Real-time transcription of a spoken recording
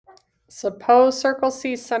Suppose circle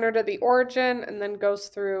C is centered at the origin and then goes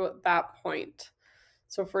through that point.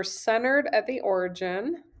 So if we're centered at the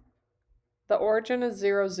origin is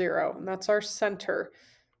 0, 0, and that's our center.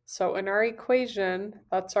 So in our equation,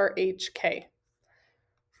 that's our HK.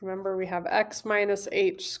 Remember, we have x minus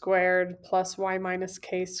h squared plus y minus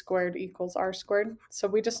k squared equals r squared. So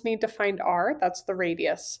we just need to find r, that's the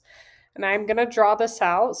radius. And I'm going to draw this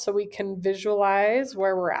out so we can visualize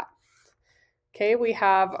where we're at. Okay, we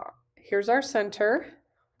have, here's our center,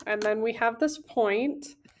 and then we have this point,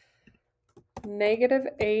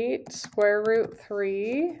 -8 square root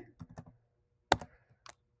 3.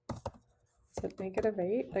 Is it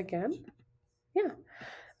 -8 again? Yeah.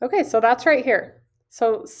 Okay, so that's right here.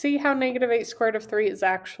 So see how -8 squared of 3 is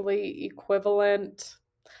actually equivalent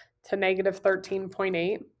to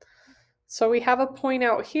 -13.8. So we have a point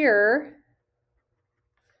out here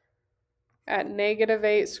at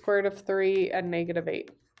 -8 squared of 3 and -8.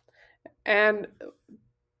 And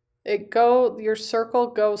your circle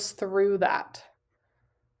goes through that,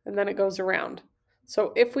 and then it goes around.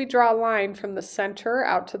 So if we draw a line from the center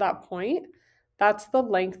out to that point, that's the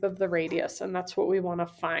length of the radius, and that's what we want to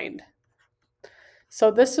find.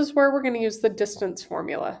 So this is where we're going to use the distance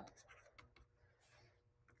formula.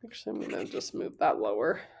 Actually, I'm going to just move that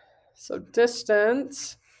lower. So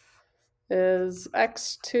distance is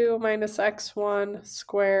x2 minus x1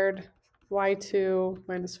 squared, y2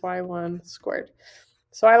 minus y1 squared.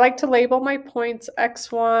 So I like to label my points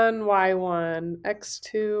x1, y1,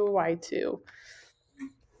 x2, y2.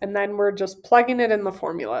 And then we're just plugging it in the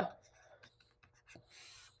formula.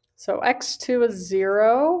 So x2 is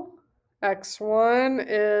 0. X1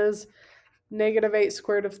 is -8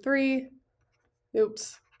 squared of 3.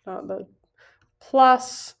 Oops, not the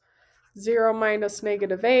plus 0 minus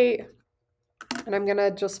 -8. And I'm going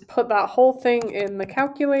to just put that whole thing in the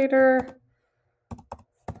calculator.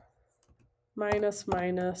 Minus,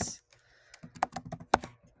 minus.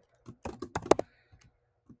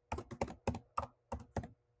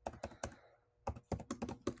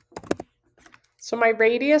 So my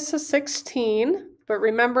radius is 16, but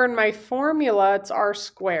remember in my formula, it's r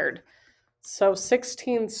squared. So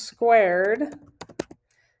 16 squared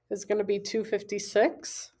is going to be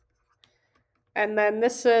 256. And then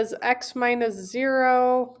this is x minus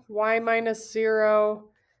 0, y minus 0,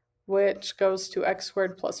 which goes to x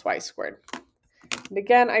squared plus y squared. And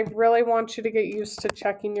again, I really want you to get used to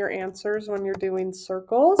checking your answers when you're doing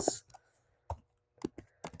circles.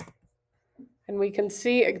 And we can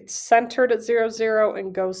see it's centered at 0, 0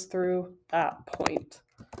 and goes through that point.